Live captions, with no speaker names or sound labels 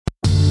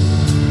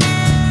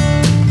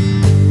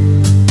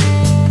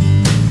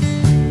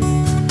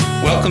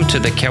to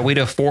the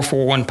Coweta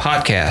 441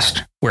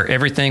 podcast, where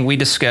everything we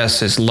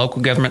discuss is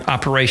local government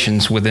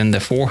operations within the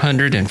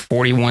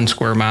 441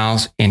 square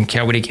miles in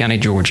Coweta County,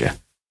 Georgia.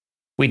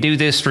 We do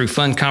this through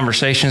fun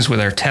conversations with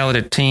our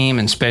talented team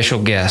and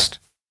special guests.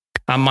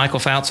 I'm Michael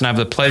Fouts, and I have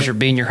the pleasure of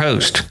being your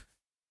host.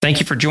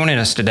 Thank you for joining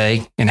us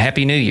today, and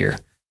Happy New Year.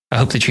 I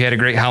hope that you had a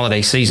great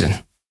holiday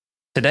season.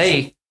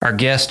 Today, our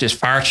guest is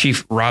Fire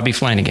Chief Robby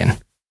Flanagan.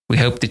 We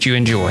hope that you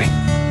enjoy.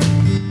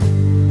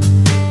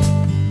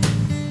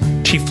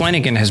 Chief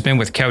Flanagan has been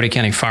with Coweta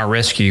County Fire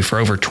Rescue for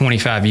over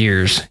 25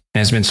 years and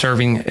has been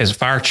serving as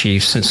fire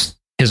chief since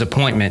his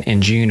appointment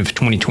in June of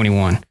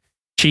 2021.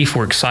 Chief,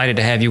 we're excited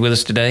to have you with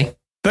us today.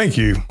 Thank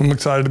you. I'm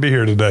excited to be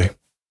here today.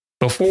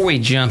 Before we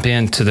jump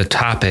into the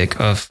topic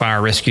of Fire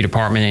Rescue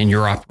Department and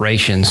your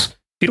operations, if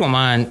you don't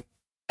mind,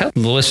 tell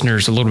the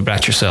listeners a little bit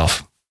about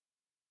yourself.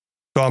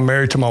 So I'm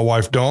married to my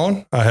wife,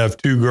 Dawn. I have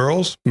two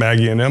girls,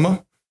 Maggie and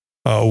Emma.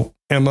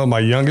 Emma, my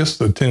youngest,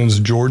 attends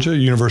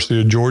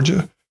University of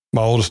Georgia.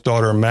 My oldest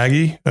daughter,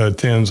 Maggie,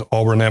 attends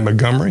Auburn at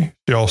Montgomery.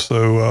 She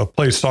also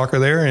plays soccer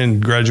there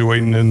and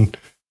graduating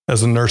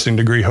as a nursing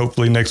degree,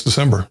 hopefully next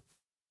December.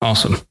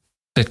 Awesome.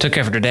 They took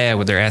after their dad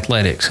with their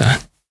athletics, huh?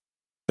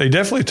 They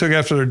definitely took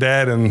after their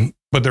dad,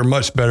 but they're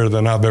much better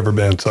than I've ever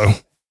been. So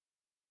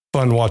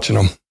fun watching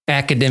them.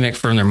 Academic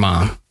from their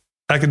mom.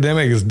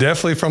 Academic is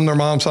definitely from their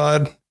mom's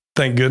side.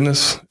 Thank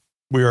goodness.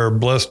 We are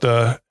blessed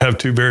to have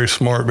two very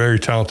smart, very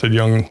talented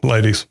young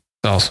ladies.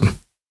 Awesome.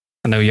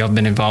 I know y'all have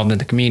been involved in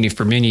the community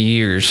for many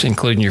years,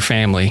 including your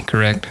family,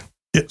 correct?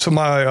 Yeah, so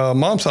my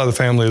mom's side of the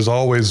family has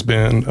always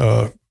been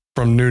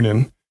from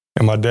Noonan,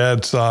 and my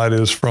dad's side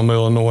is from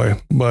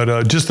Illinois.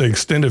 But just the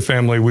extended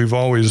family, we've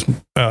always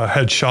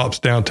had shops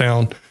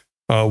downtown.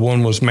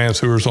 One was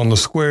Mansour's on the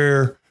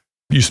square.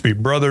 Used to be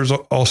Brothers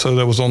also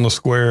that was on the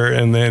square.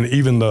 And then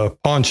even the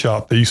pawn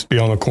shop that used to be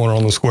on the corner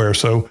on the square.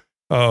 So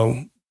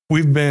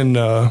we've been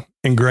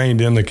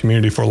ingrained in the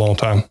community for a long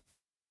time.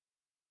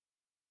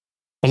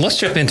 Well, let's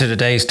jump into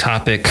today's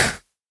topic,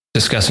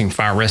 discussing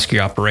fire rescue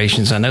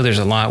operations. I know there's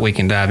a lot we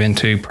can dive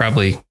into.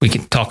 Probably we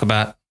could talk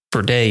about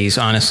for days,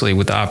 honestly,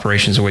 with the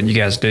operations of what you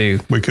guys do.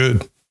 We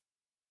could.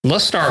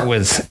 Let's start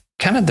with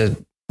kind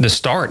of the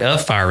start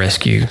of fire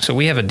rescue. So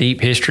we have a deep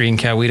history in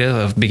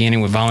Coweta of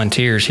beginning with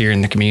volunteers here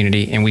in the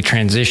community, and we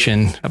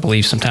transitioned, I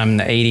believe, sometime in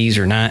the 80s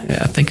or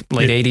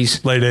late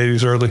 80s. Late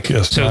 80s, early,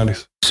 yes,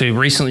 90s. So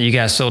recently you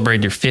guys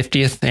celebrated your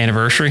 50th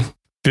anniversary.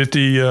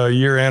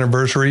 50-year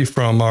anniversary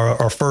from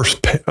our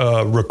first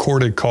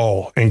recorded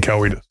call in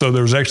Coweta. So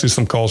there was actually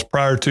some calls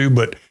prior to,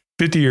 but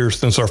 50 years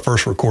since our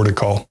first recorded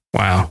call.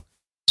 Wow.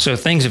 So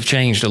things have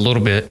changed a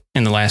little bit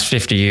in the last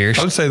 50 years.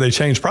 I would say they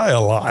changed probably a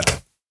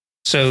lot.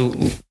 So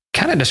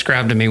kind of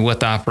describe to me what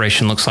the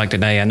operation looks like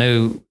today. I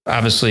know,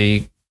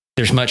 obviously,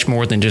 there's much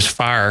more than just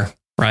fire,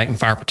 right? And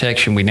fire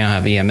protection. We now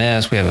have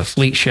EMS. We have a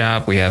fleet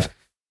shop. We have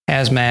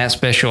hazmat,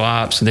 special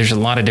ops. There's a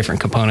lot of different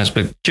components,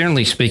 but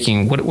generally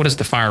speaking, what does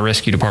the fire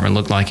rescue department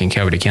look like in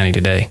Coweta County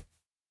today?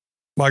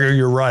 Michael,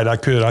 you're right. I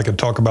could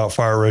talk about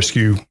fire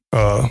rescue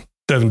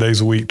 7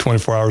 days a week,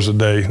 24 hours a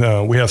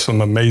day. We have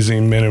some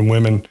amazing men and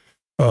women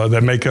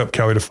that make up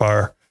Coweta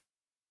Fire,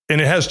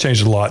 and it has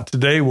changed a lot.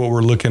 Today, what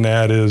we're looking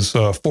at is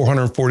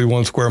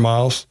 441 square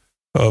miles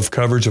of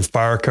coverage, of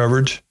fire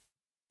coverage.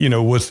 You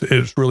know, what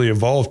it's really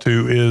evolved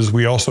to is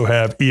we also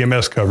have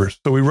EMS coverage.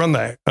 So we run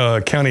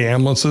that county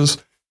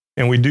ambulances.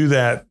 And we do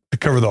that to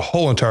cover the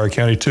whole entire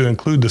county, to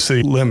include the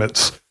city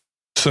limits.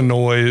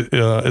 Sonoy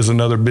is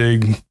another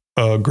big,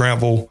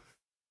 Grantville.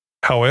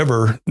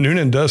 However,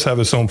 Noonan does have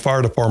its own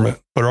fire department,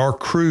 but our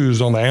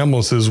crews on the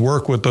ambulances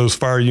work with those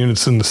fire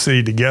units in the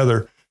city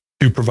together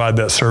to provide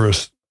that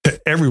service to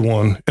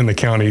everyone in the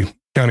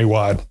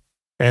countywide,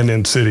 and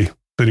in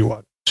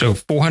citywide. So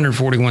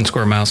 441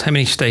 square miles. How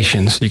many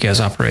stations do you guys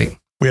operate?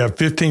 We have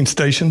 15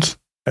 stations.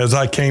 As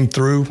I came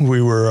through,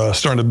 we were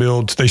starting to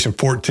build station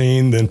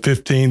 14, then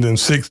 15, then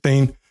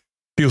 16.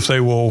 People say,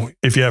 well,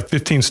 if you have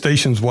 15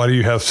 stations, why do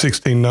you have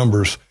 16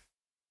 numbers?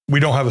 We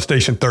don't have a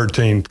station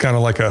 13, kind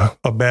of like a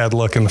bad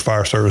luck in the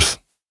fire service,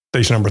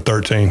 station number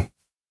 13.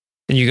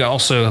 And you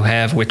also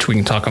have, which we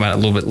can talk about a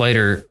little bit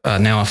later,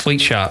 now a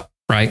fleet shop,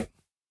 right?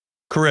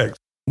 Correct.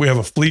 We have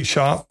a fleet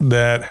shop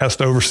that has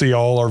to oversee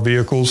all our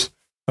vehicles,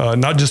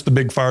 not just the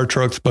big fire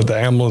trucks, but the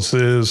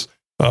ambulances,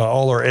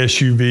 all our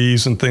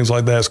SUVs and things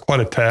like that. It's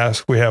quite a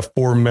task. We have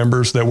 4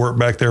 members that work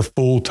back there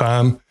full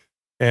time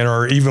and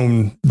are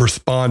even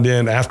respond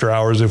in after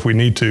hours if we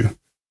need to.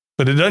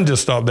 But it doesn't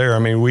just stop there. I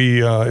mean,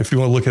 we if you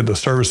want to look at the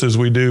services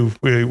we do,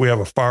 we have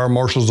a fire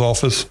marshal's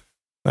office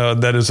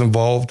that is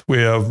involved. We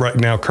have right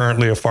now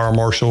currently a fire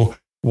marshal,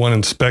 one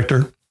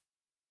inspector.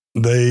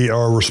 They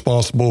are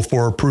responsible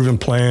for approving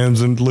plans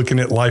and looking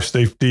at life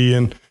safety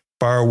and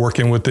fire,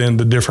 working within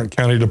the different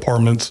county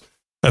departments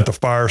at the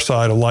fire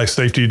side of life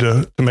safety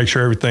to make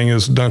sure everything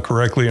is done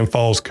correctly and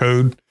follows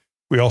code.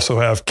 We also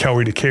have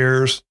Coweta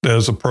Cares. That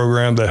is a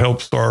program that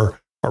helps our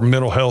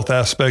mental health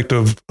aspect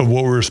of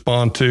what we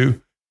respond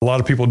to. A lot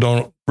of people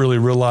don't really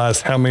realize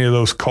how many of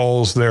those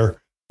calls they're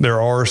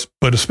there are,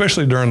 but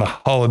especially during the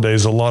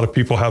holidays, a lot of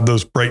people have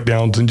those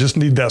breakdowns and just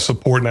need that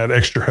support and that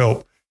extra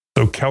help.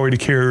 So Coweta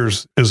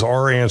Cares is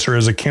our answer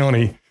as a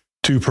county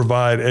to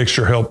provide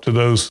extra help to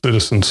those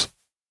citizens.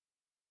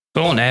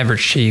 So on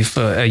average, Chief,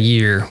 a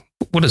year,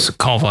 what does the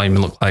call volume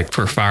look like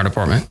for a fire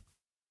department?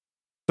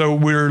 So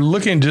we're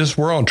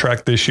on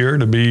track this year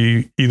to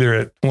be either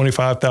at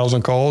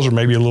 25,000 calls or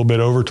maybe a little bit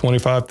over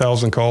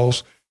 25,000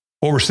 calls.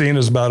 What we're seeing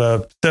is about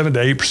a 7 to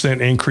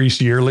 8% increase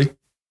yearly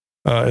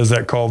as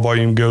that call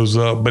volume goes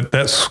up. But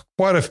that's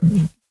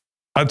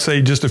I'd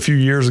say just a few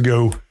years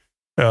ago,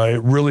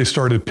 it really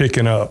started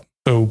picking up.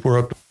 So we're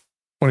up to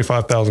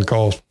 25,000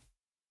 calls.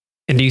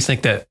 And do you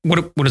think that,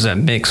 what does that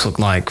mix look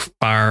like,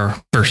 fire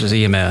versus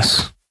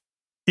EMS?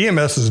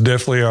 EMS is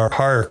definitely our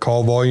higher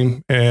call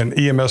volume, and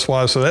EMS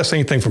wise, so that's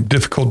anything from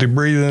difficulty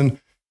breathing,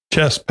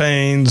 chest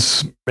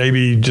pains,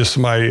 maybe just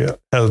somebody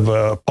has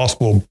a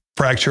possible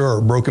fracture or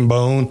a broken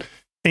bone,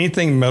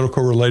 anything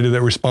medical related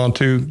that we respond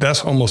to,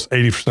 that's almost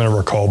 80% of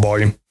our call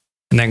volume.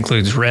 And that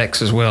includes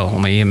wrecks as well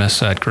on the EMS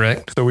side,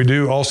 correct? So we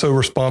do also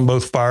respond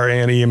both fire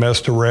and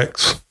EMS to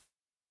wrecks.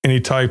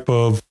 Any type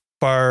of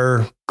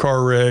fire,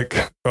 car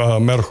wreck,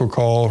 medical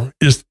call,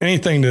 is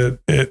anything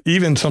that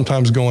even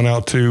sometimes going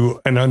out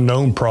to an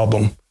unknown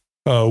problem,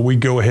 we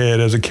go ahead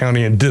as a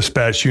county and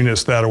dispatch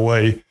units that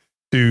away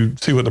to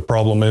see what the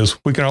problem is.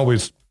 We can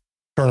always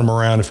turn them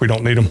around if we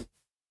don't need them.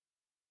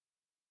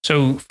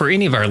 So for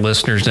any of our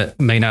listeners that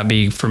may not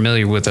be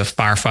familiar with a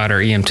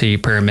firefighter, EMT,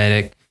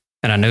 paramedic,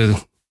 and I know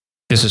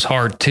this is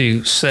hard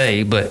to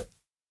say, but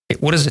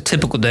what does a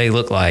typical day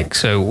look like?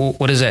 So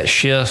what is that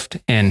shift,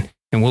 and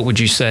what would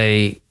you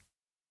say,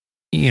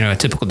 a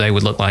typical day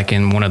would look like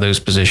in one of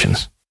those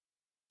positions?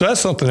 That's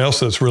something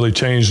else that's really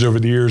changed over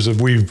the years. As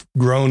we've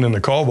grown and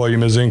the call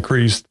volume has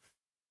increased.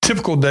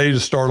 Typical day to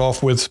start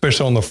off with,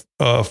 especially on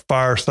the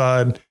fire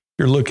side,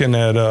 you're looking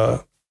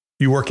at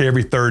you work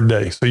every third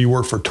day. So you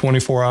work for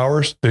 24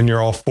 hours, then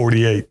you're off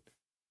 48.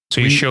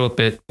 So you show up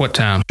at what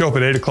time? Show up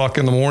at 8 o'clock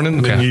in the morning,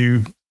 okay. Then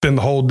you spend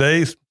the whole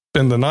day,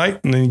 spend the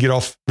night, and then you get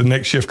off. The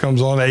next shift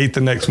comes on at 8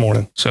 the next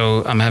morning.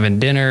 So I'm having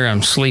dinner.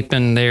 I'm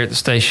sleeping there at the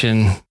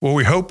station. Well,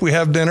 we hope we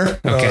have dinner.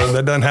 Okay.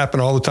 That doesn't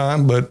happen all the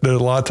time, but a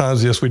lot of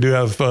times, yes, we do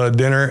have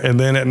dinner. And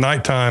then at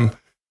nighttime,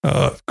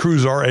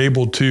 crews are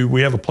able to,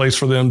 we have a place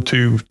for them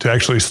to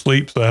actually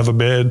sleep. So they have a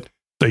bed.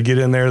 They get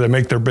in there, they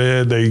make their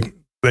bed,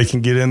 they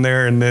can get in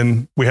there. And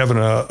then we have an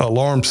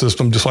alarm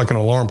system, just like an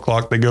alarm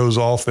clock that goes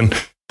off and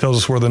tells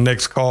us where the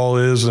next call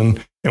is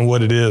and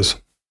what it is.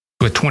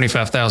 With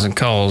 25,000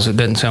 calls, it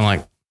doesn't sound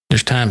like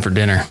there's time for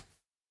dinner.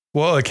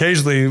 Well,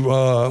 occasionally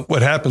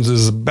what happens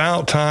is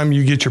about time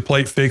you get your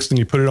plate fixed and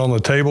you put it on the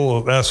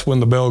table, that's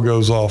when the bell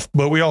goes off.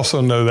 But we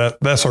also know that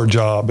that's our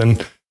job.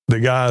 And the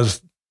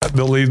guys,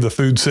 they'll leave the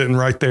food sitting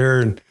right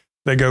there and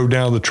they go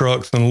down to the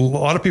trucks. And a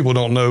lot of people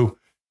don't know,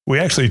 we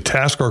actually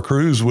task our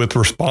crews with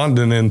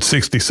responding in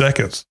 60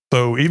 seconds.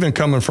 So even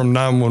coming from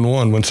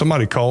 911, when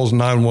somebody calls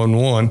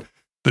 911,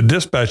 the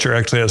dispatcher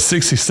actually has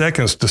 60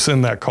 seconds to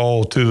send that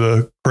call to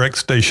the correct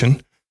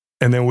station.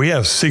 And then we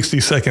have 60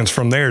 seconds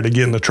from there to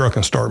get in the truck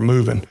and start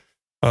moving.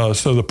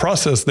 So the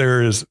process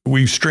there is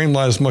we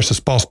streamline as much as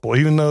possible.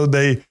 Even though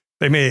they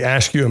may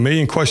ask you a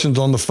million questions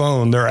on the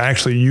phone, there are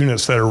actually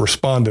units that are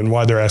responding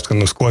while they're asking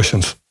those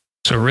questions.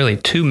 So really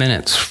 2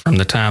 minutes from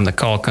the time the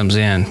call comes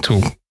in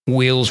to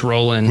wheels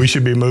rolling. We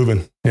should be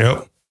moving.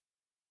 Yep.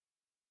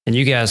 And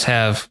you guys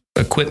have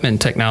equipment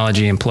and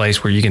technology in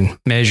place where you can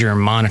measure and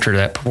monitor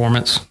that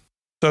performance?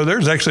 So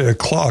there's actually a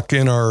clock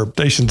in our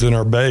stations in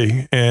our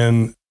bay.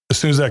 And as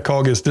soon as that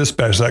call gets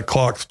dispatched, that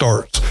clock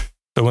starts.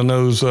 So when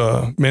those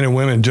men and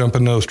women jump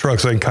in those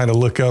trucks, they can kind of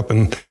look up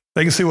and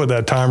they can see what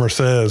that timer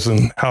says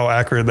and how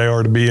accurate they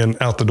are to be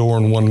out the door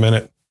in 1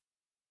 minute.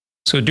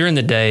 So during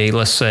the day,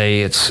 let's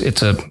say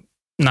it's a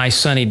nice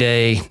sunny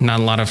day, not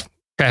a lot of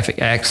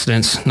traffic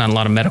accidents, not a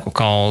lot of medical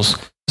calls.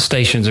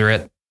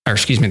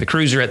 The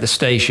crews are at the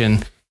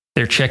station.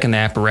 They're checking the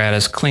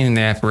apparatus, cleaning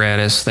the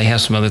apparatus. They have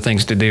some other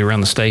things to do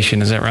around the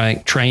station. Is that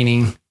right?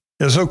 Training.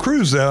 Yeah, so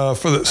crews,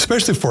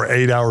 especially for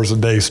 8 hours a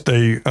day,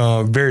 stay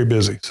very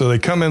busy. So they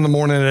come in the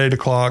morning at 8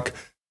 o'clock.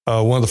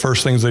 One of the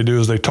first things they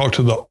do is they talk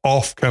to the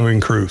off-coming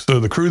crew.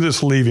 So the crew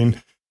that's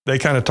leaving, they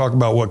kind of talk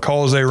about what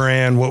calls they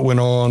ran, what went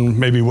on,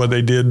 maybe what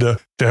they did to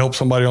help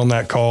somebody on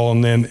that call,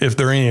 and then if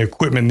there are any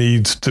equipment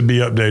needs to be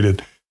updated.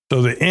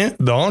 So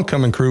the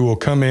oncoming crew will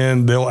come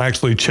in. They'll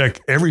actually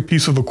check every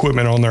piece of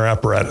equipment on their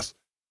apparatus.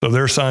 So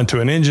they're assigned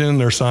to an engine,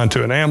 they're assigned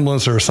to an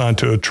ambulance, they're assigned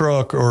to a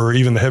truck, or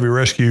even the heavy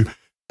rescue.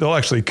 They'll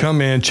actually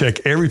come in,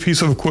 check every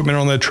piece of equipment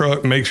on that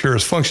truck, make sure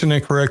it's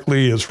functioning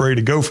correctly, it's ready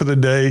to go for the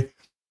day.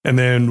 And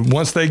then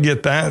once they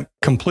get that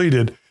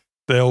completed,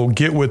 they'll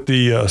get with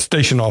the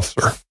station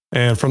officer.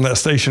 And from that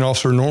station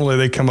officer, normally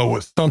they come up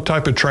with some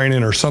type of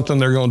training or something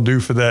they're going to do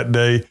for that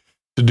day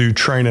to do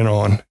training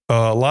on.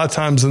 A lot of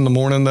times in the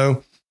morning,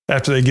 though,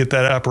 after they get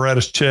that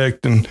apparatus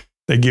checked and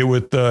they get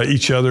with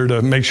each other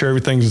to make sure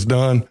everything's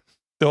done,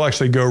 they'll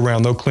actually go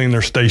around, they'll clean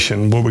their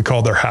station, what we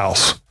call their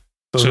house.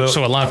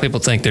 So a lot of people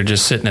think they're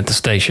just sitting at the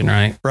station,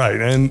 right? Right.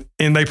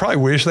 And they probably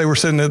wish they were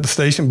sitting at the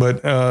station,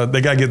 but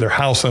they got to get their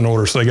house in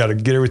order. So they got to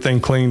get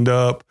everything cleaned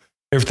up,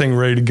 everything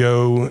ready to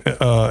go.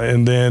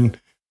 And then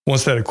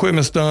once that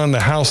equipment's done, the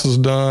house is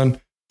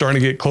done,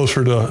 starting to get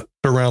closer to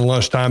around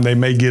lunchtime, they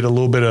may get a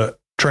little bit of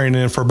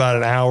training in for about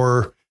an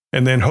hour.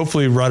 And then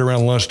hopefully right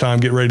around lunchtime,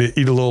 get ready to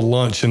eat a little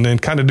lunch and then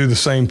kind of do the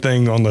same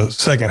thing on the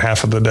second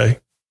half of the day.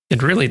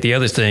 And really, the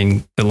other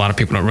thing that a lot of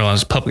people don't realize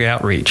is public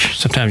outreach.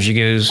 Sometimes you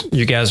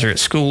guys are at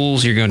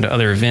schools, you're going to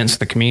other events in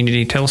the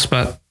community. Tell us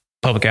about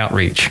public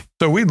outreach.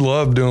 So we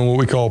love doing what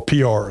we call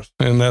PRs,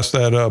 and that's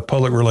that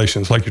public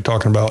relations, like you're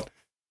talking about.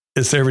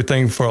 It's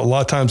everything for a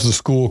lot of times the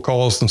school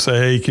calls and say,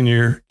 hey, can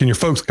your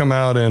folks come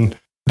out, and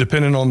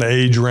depending on the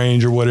age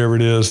range or whatever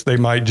it is, they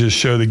might just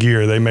show the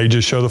gear. They may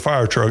just show the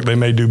fire truck. They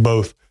may do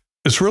both.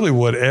 It's really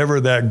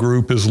whatever that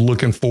group is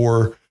looking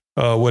for,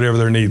 whatever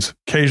their needs.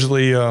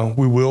 Occasionally,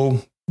 we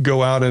will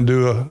go out and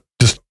do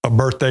just a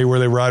birthday where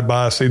they ride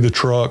by, see the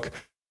truck.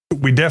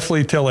 We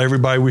definitely tell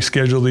everybody we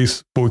schedule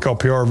these, what we call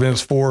PR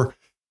events for.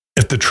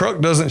 If the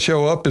truck doesn't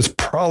show up, it's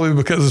probably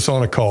because it's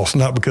on a cost,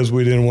 not because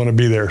we didn't want to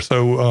be there.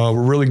 So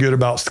we're really good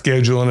about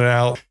scheduling it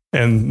out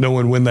and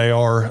knowing when they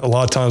are. A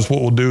lot of times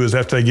what we'll do is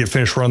after they get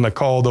finished running the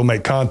call, they'll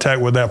make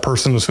contact with that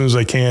person as soon as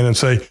they can and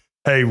say,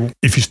 hey,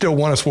 if you still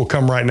want us, we'll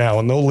come right now.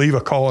 And they'll leave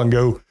a call and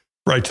go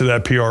right to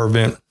that PR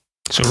event.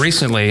 So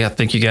recently, I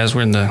think you guys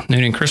were in the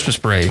Noonan Christmas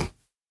Parade.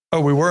 Oh,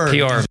 we were.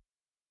 PR.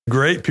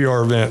 Great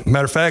PR event.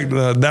 Matter of fact,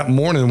 that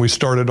morning we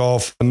started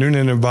off,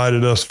 Noonan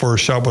invited us for a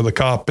shop with a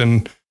cop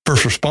and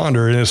first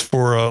responder. And it's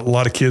for a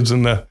lot of kids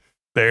in the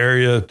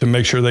area to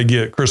make sure they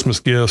get Christmas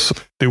gifts.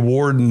 The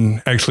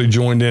warden actually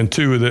joined in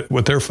too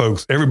with their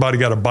folks. Everybody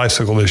got a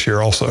bicycle this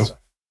year also.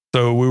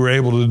 So we were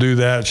able to do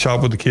that,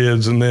 shop with the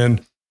kids. And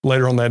then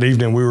later on that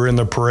evening, we were in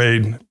the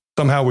parade.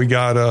 Somehow we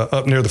got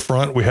up near the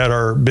front. We had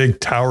our big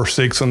Tower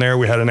 6 in there.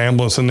 We had an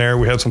ambulance in there.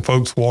 We had some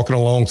folks walking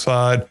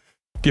alongside,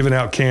 giving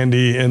out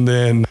candy. And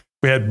then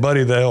we had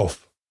Buddy the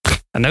elf.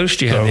 I noticed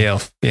you had the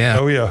elf. Yeah.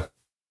 Oh, yeah.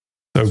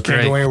 So can't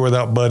go anywhere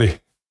without Buddy.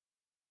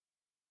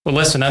 Well,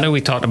 listen, I know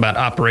we talked about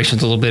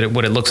operations a little bit,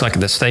 what it looks like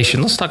at the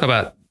station. Let's talk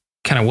about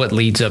kind of what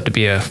leads up to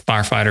be a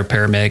firefighter,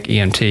 paramedic,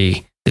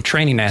 EMT. The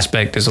training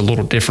aspect is a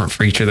little different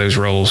for each of those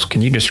roles.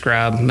 Can you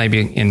describe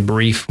maybe in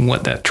brief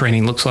what that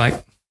training looks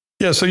like?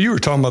 Yeah, so you were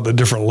talking about the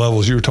different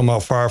levels. You were talking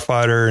about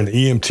firefighter and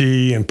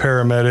EMT and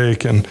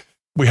paramedic, and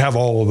we have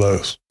all of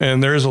those.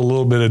 And there is a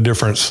little bit of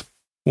difference.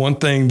 One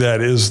thing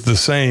that is the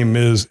same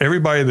is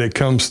everybody that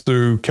comes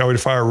through Coweta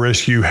Fire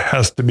Rescue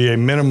has to be a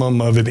minimum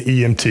of an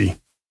EMT.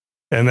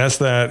 And that's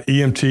that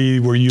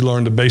EMT where you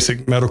learn the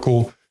basic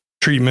medical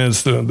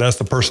treatments. That's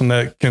the person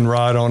that can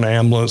ride on an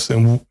ambulance.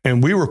 And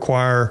we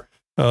require,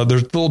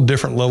 there's little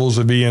different levels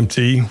of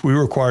EMT. We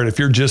require, if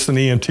you're just an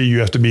EMT, you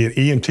have to be an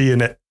EMT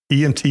and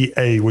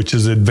EMTA, which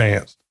is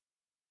advanced.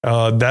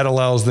 That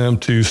allows them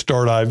to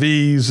start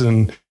IVs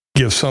and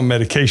give some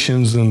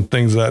medications and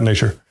things of that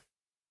nature.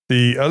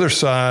 The other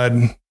side,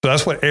 so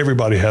that's what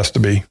everybody has to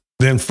be.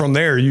 Then from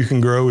there, you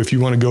can grow. If you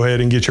want to go ahead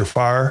and get your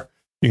fire,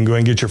 you can go ahead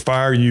and get your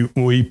fire.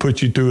 We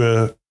put you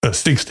through a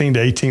 16 to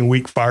 18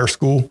 week fire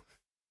school.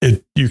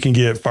 You can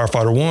get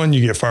firefighter 1,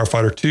 you get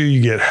firefighter 2,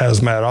 you get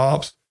hazmat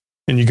ops,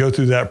 and you go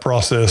through that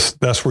process.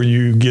 That's where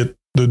you get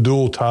the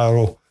dual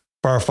title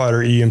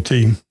firefighter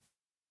EMT.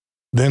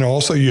 Then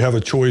also you have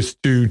a choice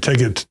to take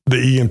the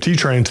EMT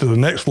training to the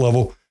next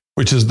level,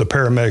 which is the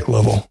paramedic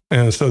level.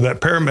 And so that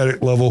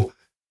paramedic level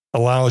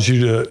allows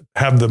you to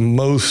have the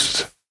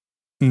most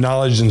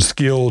knowledge and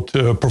skill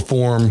to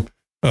perform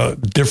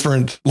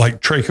different like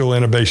tracheal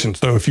intubation.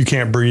 So if you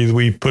can't breathe,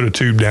 we put a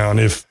tube down.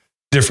 If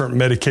different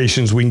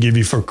medications we can give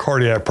you for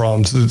cardiac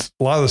problems, it's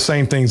a lot of the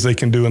same things they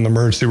can do in the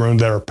emergency room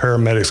that our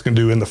paramedics can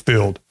do in the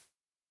field.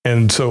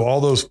 And so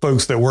all those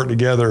folks that work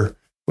together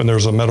when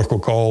there's a medical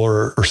call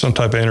or some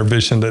type of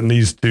intervention that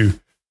needs to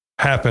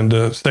happen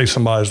to save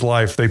somebody's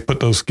life, they put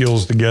those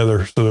skills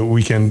together so that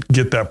we can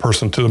get that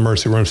person to the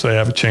emergency room so they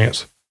have a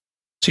chance.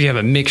 So you have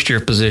a mixture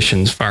of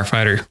positions,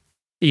 firefighter,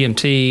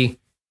 EMT,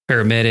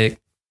 paramedic,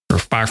 or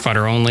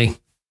firefighter only?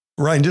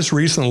 Right. And just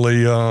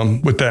recently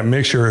with that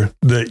mixture,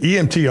 the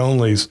EMT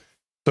onlys,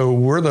 so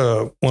we're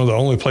one of the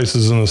only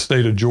places in the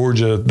state of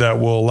Georgia that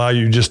will allow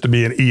you just to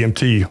be an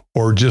EMT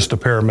or just a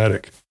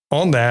paramedic.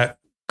 On that,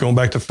 going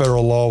back to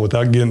federal law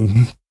without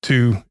getting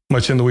too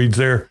much in the weeds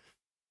there,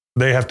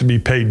 they have to be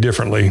paid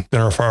differently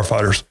than our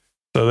firefighters.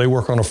 So they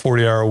work on a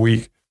 40-hour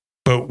week.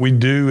 But we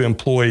do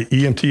employ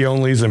EMT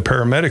onlys and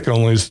paramedic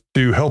onlys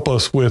to help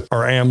us with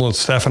our ambulance,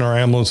 staffing our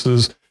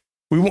ambulances.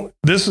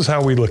 This is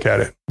how we look at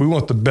it. We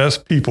want the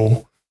best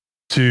people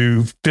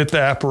to fit the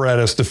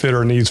apparatus to fit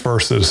our needs for our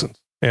citizens.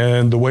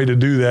 And the way to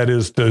do that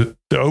is to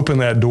open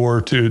that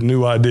door to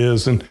new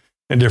ideas and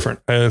different.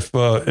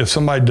 If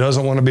somebody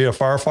doesn't want to be a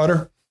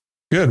firefighter,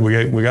 good.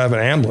 We have an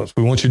ambulance.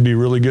 We want you to be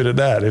really good at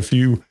that. If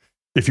you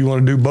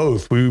want to do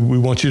both, we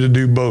want you to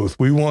do both.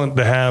 We want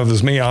to have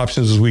as many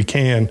options as we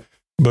can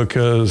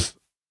because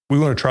we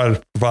want to try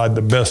to provide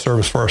the best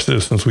service for our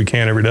citizens we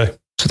can every day.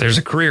 So there's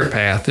a career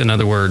path, in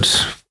other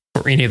words,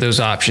 for any of those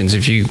options.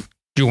 If you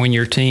join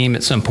your team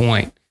at some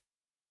point,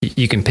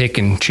 you can pick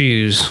and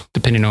choose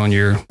depending on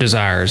your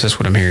desires. That's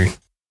what I'm hearing.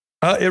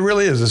 It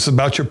really is. It's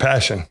about your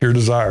passion, your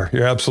desire.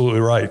 You're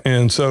absolutely right.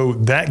 And so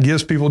that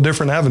gives people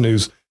different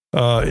avenues.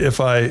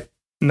 Not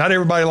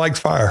everybody likes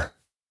fire.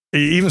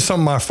 Even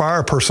some of my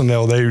fire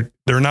personnel, they're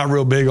not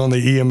real big on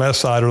the EMS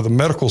side or the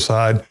medical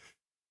side.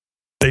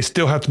 They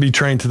still have to be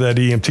trained to that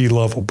EMT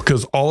level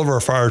because all of our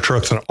fire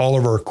trucks and all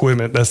of our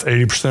equipment, that's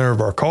 80% of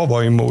our call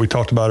volume, what we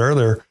talked about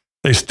earlier,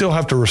 they still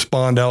have to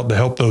respond out to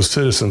help those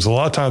citizens. A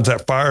lot of times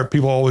that fire,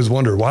 people always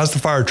wonder, why is the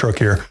fire truck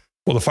here?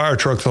 Well, the fire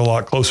truck's a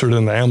lot closer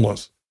than the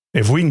ambulance.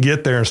 If we can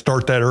get there and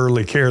start that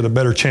early care, the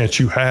better chance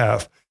you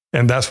have.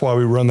 And that's why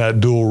we run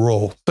that dual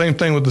role. Same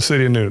thing with the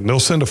city of Newton. They'll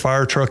send a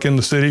fire truck in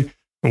the city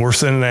and we're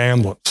sending an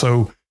ambulance.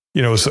 So,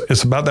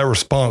 it's about that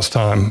response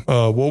time.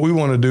 What we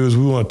want to do is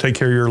we want to take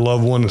care of your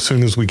loved one as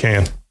soon as we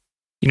can.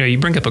 You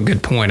bring up a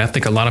good point. I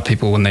think a lot of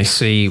people, when they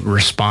see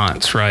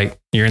response, right?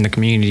 You're in the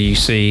community, you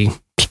see,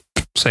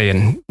 say, a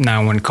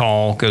 911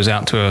 call goes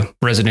out to a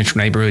residential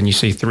neighborhood and you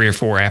see 3 or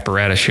 4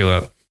 apparatus show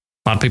up.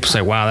 A lot of people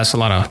say, wow, that's a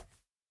lot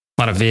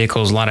of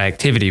vehicles, a lot of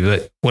activity.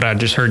 But what I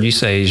just heard you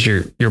say is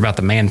you're about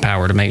the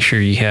manpower to make sure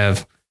you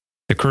have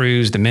the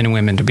crews, the men and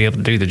women to be able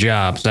to do the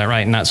job. Is that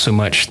right? Not so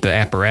much the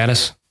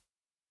apparatus?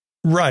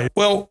 Right.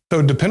 Well,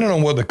 so depending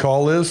on what the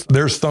call is,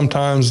 there's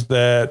sometimes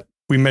that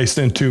we may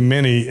send too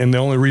many. And the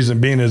only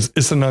reason being is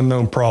it's an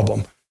unknown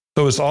problem.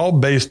 So it's all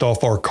based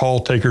off our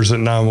call takers at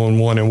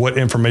 911 and what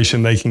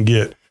information they can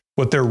get.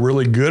 What they're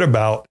really good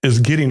about is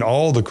getting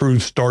all the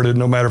crews started,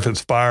 no matter if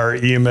it's fire,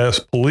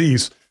 EMS,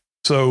 police.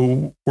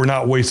 So we're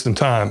not wasting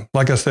time.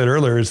 Like I said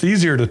earlier, it's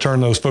easier to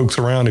turn those folks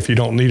around if you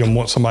don't need them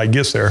once somebody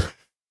gets there.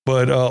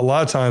 But a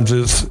lot of times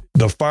it's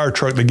the fire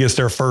truck that gets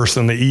there first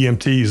and the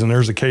EMTs. And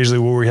there's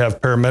occasionally where we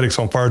have paramedics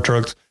on fire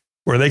trucks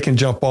where they can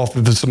jump off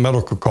if it's a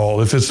medical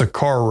call. If it's a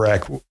car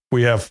wreck,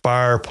 we have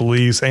fire,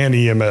 police, and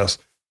EMS.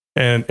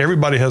 And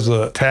everybody has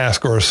a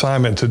task or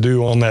assignment to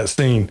do on that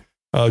scene.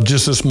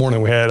 Just this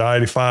morning, we had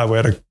I-85, we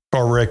had a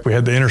car wreck, we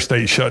had the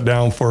interstate shut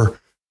down for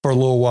a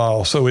little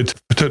while. So it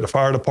took the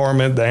fire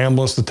department, the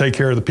ambulance to take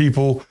care of the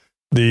people,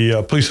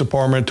 the police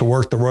department to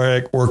work the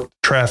wreck, work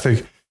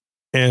traffic,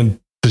 and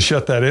to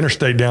shut that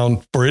interstate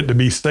down for it to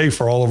be safe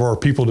for all of our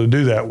people to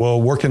do that. Well,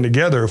 working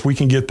together, if we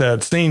can get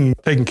that scene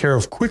taken care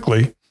of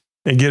quickly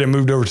and get it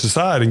moved over to the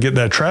side and get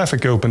that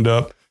traffic opened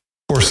up, of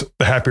course,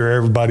 the happier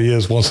everybody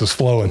is once it's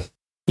flowing.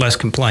 Less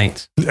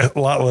complaints. A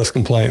lot less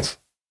complaints.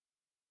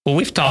 Well,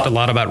 we've talked a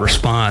lot about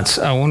response.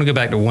 I want to go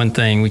back to one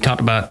thing. We talked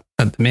about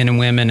the men and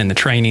women and the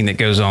training that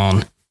goes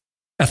on.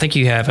 I think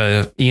you have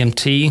a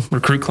EMT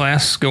recruit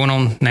class going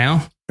on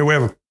now.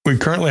 We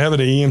currently have an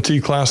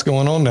EMT class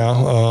going on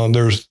now.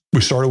 We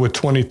started with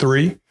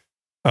 23.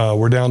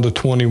 We're down to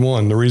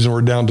 21. The reason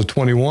we're down to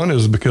 21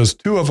 is because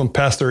 2 of them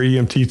passed their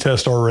EMT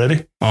test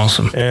already.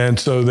 Awesome. And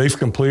so they've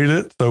completed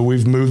it. So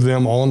we've moved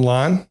them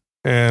online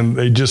and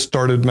they just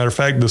started, matter of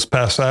fact, this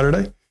past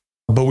Saturday.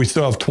 But we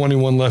still have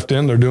 21 left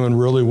in. They're doing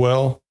really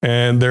well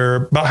and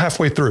they're about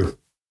halfway through.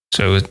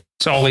 So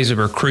it's always a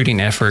recruiting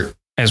effort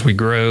as we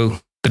grow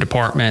the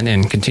department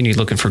and continue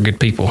looking for good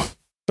people.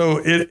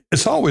 So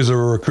it's always a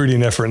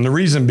recruiting effort. And the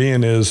reason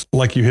being is,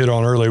 like you hit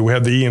on earlier, we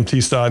have the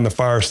EMT side and the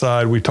fire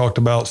side. We talked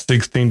about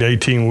 16 to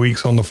 18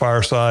 weeks on the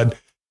fire side.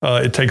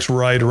 It takes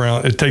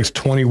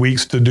 20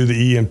 weeks to do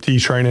the EMT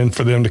training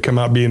for them to come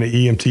out being an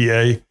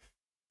EMTA.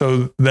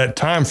 So that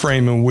time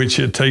frame in which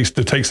it takes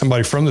to take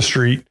somebody from the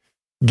street,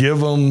 give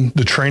them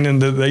the training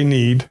that they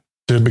need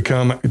to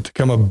become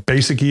a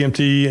basic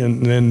EMT,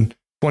 and then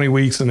 20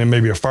 weeks, and then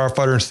maybe a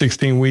firefighter in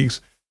 16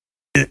 weeks.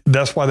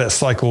 That's why that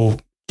cycle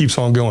keeps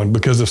on going,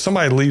 because if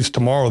somebody leaves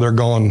tomorrow, they're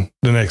gone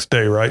the next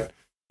day, right?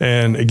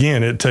 And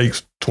again, it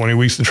takes 20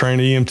 weeks to train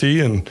an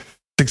EMT and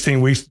 16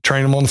 weeks to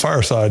train them on the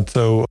fire side.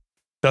 So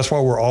that's why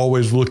we're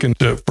always looking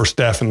for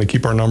staffing to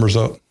keep our numbers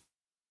up.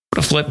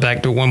 To flip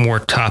back to one more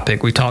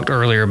topic, we talked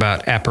earlier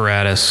about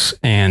apparatus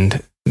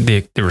and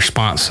the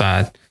response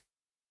side.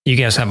 You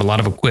guys have a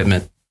lot of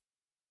equipment.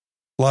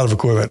 A lot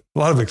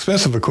of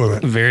expensive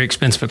equipment. Very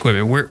expensive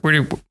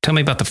equipment. Tell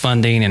me about the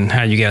funding and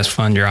how you guys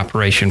fund your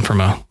operation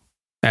from a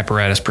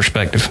apparatus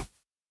perspective.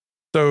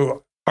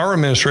 So our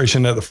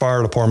administration at the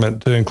fire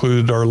department, to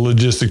include our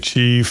logistic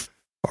chief,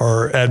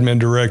 our admin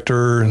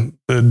director,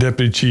 the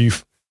deputy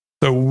chief.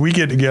 So we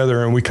get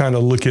together and we kind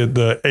of look at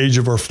the age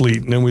of our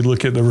fleet, and then we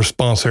look at the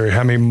response area,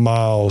 how many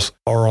miles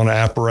are on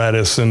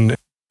apparatus, and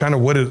kind of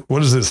what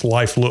does this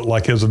life look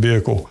like as a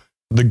vehicle.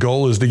 The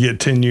goal is to get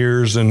 10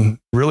 years, and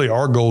really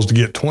our goal is to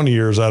get 20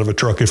 years out of a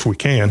truck if we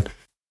can.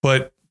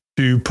 But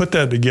to put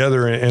that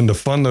together and to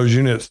fund those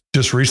units,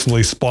 just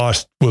recently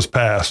SPLOST was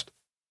passed.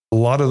 A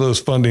lot of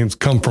those fundings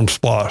come from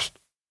SPLOST,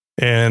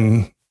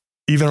 and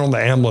even on the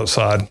ambulance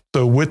side.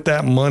 So with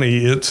that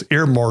money, it's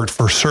earmarked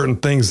for certain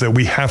things that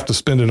we have to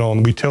spend it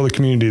on. We tell the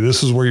community,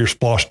 this is where your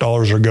SPLOST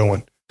dollars are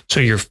going. So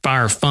your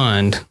fire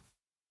fund,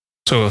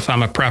 so if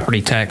I'm a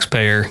property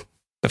taxpayer,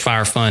 the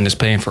fire fund is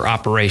paying for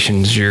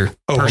operations, your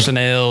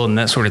personnel and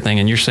that sort of thing.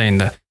 And you're saying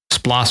the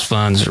SPLOST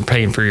funds are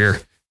paying for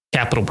your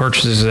capital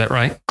purchases. Is that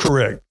right?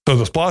 Correct. So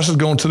the splosh is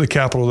going to the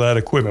capital of that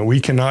equipment. We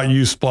cannot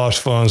use splosh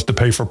funds to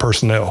pay for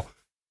personnel.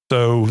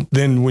 So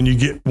then when you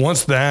get,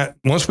 once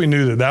we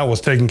knew that was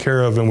taken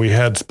care of and we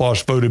had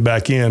splosh voted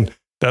back in,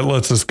 that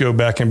lets us go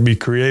back and be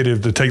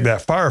creative to take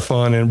that fire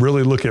fund and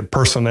really look at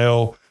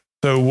personnel.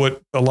 So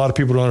what a lot of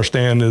people don't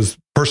understand is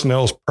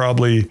personnel is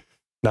probably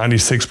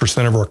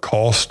 96% of our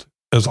cost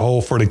as a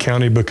whole for the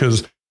county,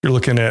 because you're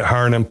looking at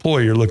hiring an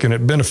employee, you're looking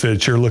at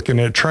benefits, you're looking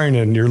at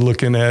training, you're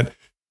looking at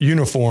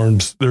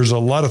uniforms. There's a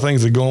lot of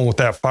things that go on with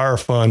that fire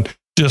fund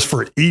just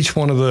for each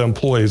one of the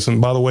employees.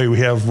 And by the way, we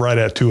have right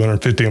at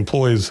 250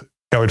 employees,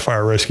 Coweta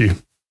Fire Rescue.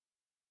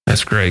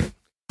 That's great.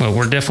 Well,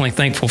 we're definitely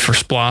thankful for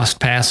SPLOST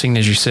passing,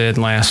 as you said,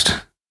 last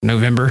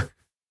November,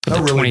 for the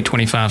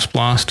 2025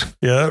 SPLOST.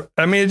 Yeah.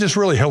 I mean, it just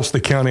really helps the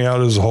county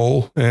out as a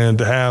whole. And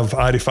to have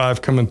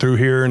I-85 coming through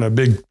here and a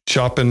big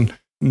shopping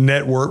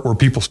network where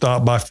people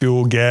stop, buy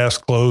fuel, gas,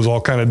 clothes, all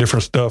kind of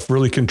different stuff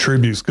really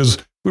contributes, because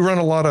we run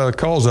a lot of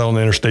calls out on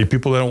the interstate,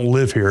 people that don't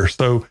live here.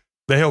 So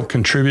they help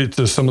contribute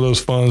to some of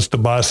those funds to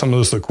buy some of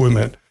this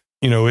equipment.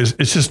 You know, it's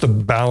just a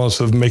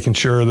balance of making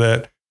sure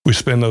that we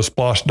spend those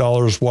splosh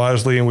dollars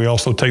wisely, and we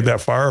also take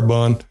that fire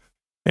fund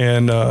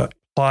and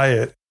apply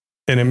it.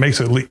 And it makes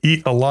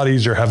it a lot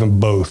easier having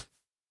both.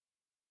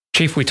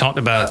 Chief, we talked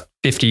about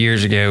 50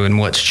 years ago and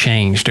what's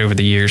changed over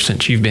the years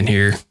since you've been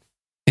here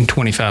in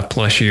 25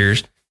 plus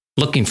years.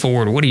 Looking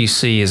forward, what do you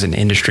see as an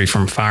industry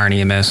from fire and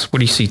EMS? What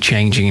do you see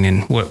changing,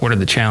 and what are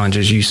the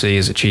challenges you see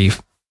as a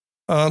chief?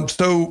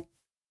 So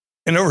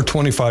in over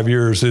 25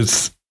 years,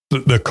 it's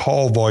the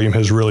call volume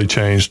has really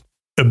changed,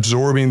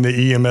 absorbing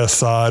the EMS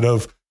side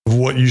of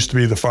what used to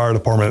be the fire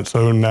department.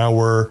 So now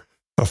we're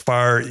a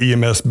fire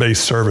EMS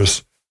based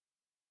service.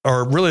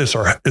 Or really, it's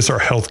our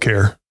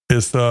healthcare.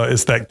 It's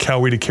that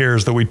Coweta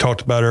Cares that we talked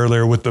about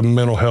earlier with the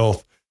mental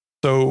health.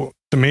 So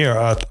to me,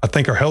 I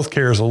think our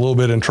healthcare is a little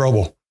bit in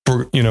trouble.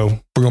 We're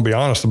going to be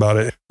honest about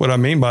it. What I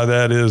mean by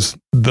that is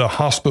the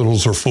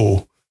hospitals are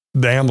full.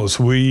 The ambulance,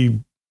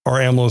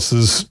 our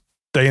ambulances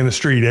stay in the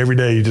street every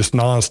day, just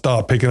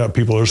nonstop picking up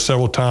people. There's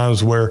several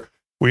times where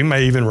we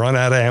may even run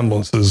out of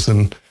ambulances.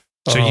 And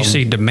so you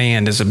see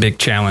demand as a big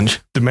challenge.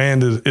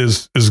 Demand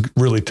is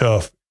really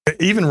tough,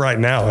 even right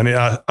now. And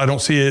I don't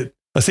see it.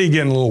 I see it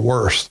getting a little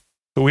worse.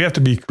 So we have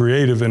to be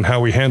creative in how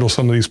we handle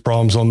some of these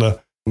problems on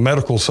the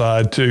medical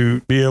side to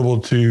be able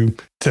to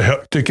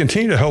help, to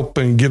continue to help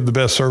and give the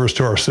best service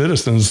to our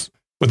citizens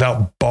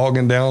without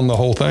bogging down the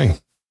whole thing.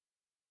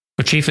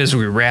 Well, Chief, as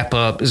we wrap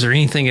up, is there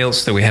anything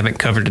else that we haven't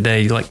covered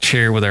today you'd like to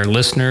share with our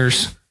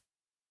listeners?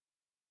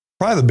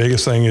 Probably the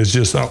biggest thing is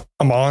just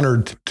I'm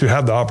honored to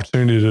have the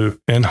opportunity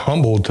and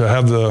humbled to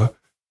have the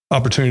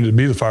opportunity to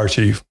be the fire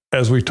chief.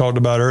 As we talked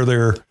about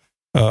earlier,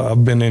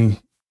 I've been in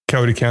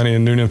Coweta County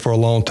and Noonan for a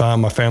long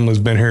time. My family's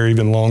been here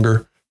even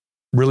longer.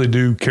 Really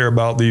do care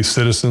about these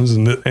citizens,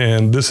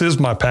 and this is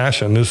my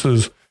passion. This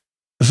is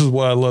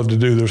what I love to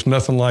do. There's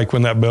nothing like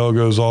when that bell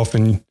goes off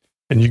and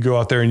you go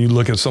out there and you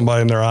look at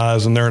somebody in their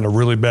eyes and they're in a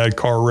really bad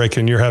car wreck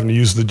and you're having to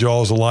use the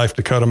jaws of life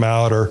to cut them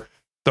out, or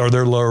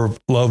their loved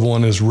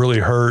one is really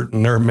hurt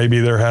and maybe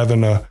they're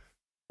having a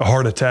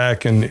heart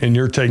attack and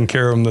you're taking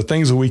care of them. The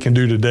things that we can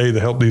do today to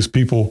help these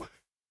people,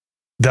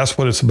 that's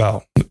what it's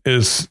about.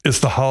 It's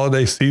the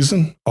holiday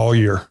season all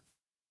year.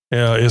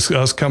 It's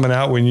us coming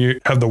out when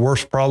you have the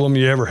worst problem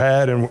you ever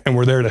had, and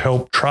we're there to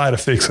help try to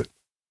fix it.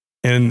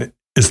 And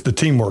it's the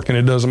teamwork, and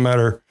it doesn't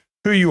matter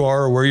who you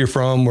are, where you're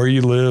from, where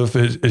you live.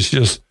 It's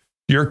just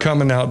you're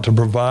coming out to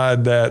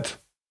provide that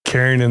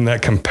caring and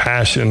that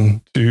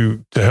compassion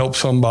to help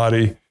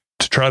somebody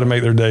to try to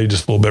make their day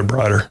just a little bit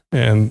brighter.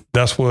 And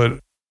that's what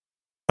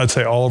I'd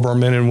say all of our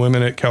men and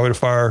women at Coweta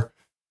Fire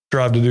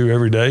strive to do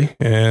every day.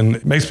 And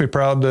it makes me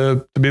proud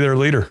to be their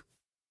leader.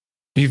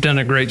 You've done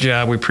a great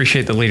job. We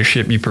appreciate the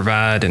leadership you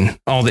provide and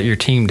all that your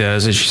team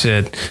does. As you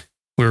said,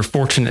 we're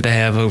fortunate to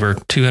have over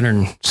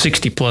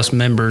 260 plus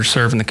members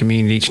serving the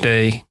community each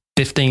day,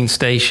 15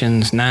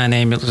 stations, 9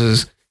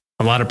 ambulances,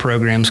 a lot of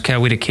programs,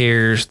 Coweta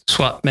Cares,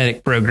 SWAT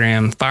Medic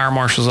program, Fire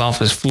Marshal's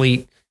Office,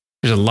 Fleet.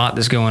 There's a lot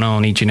that's going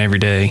on each and every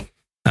day.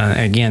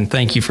 Again,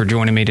 thank you for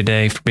joining me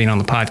today, for being on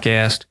the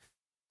podcast.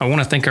 I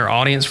want to thank our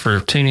audience for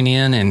tuning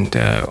in, and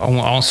I want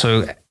to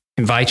also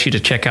invite you to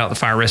check out the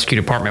Fire Rescue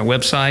Department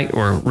website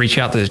or reach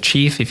out to the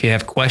chief if you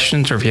have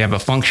questions or if you have a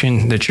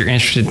function that you're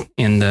interested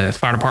in the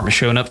fire department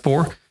showing up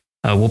for.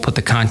 We'll put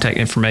the contact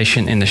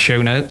information in the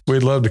show notes.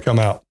 We'd love to come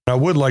out. I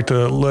would like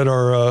to let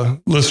our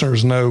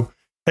listeners know,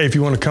 hey, if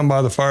you want to come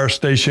by the fire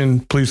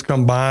station, please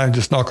come by.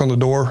 Just knock on the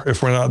door.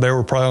 If we're not there,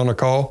 we're probably on a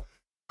call.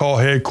 Call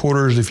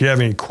headquarters. If you have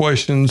any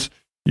questions,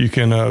 you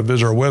can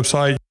visit our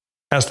website.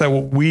 Ask that.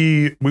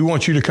 We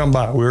want you to come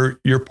by.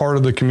 You're part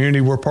of the community.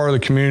 We're part of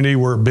the community.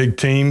 We're a big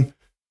team.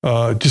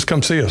 Just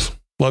come see us.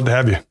 Love to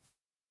have you.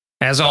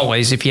 As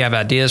always, if you have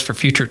ideas for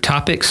future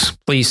topics,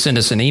 please send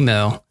us an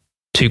email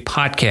to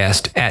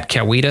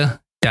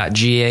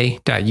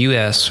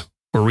podcast@coweta.ga.us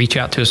or reach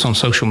out to us on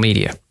social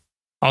media.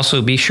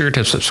 Also, be sure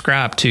to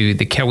subscribe to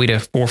the Coweta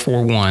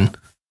 441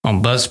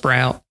 on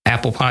Buzzsprout,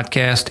 Apple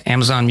Podcast,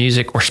 Amazon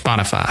Music, or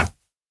Spotify.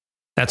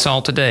 That's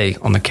all today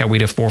on the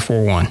Coweta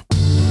 441.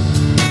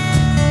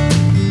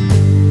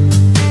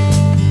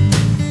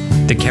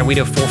 The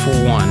Coweta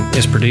 441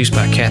 is produced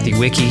by Kathy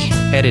Wicke,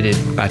 edited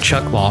by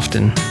Chuck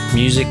Lofton,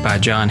 music by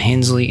John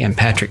Hensley and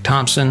Patrick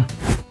Thompson,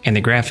 and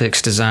the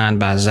graphics designed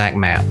by Zach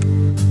Mapp.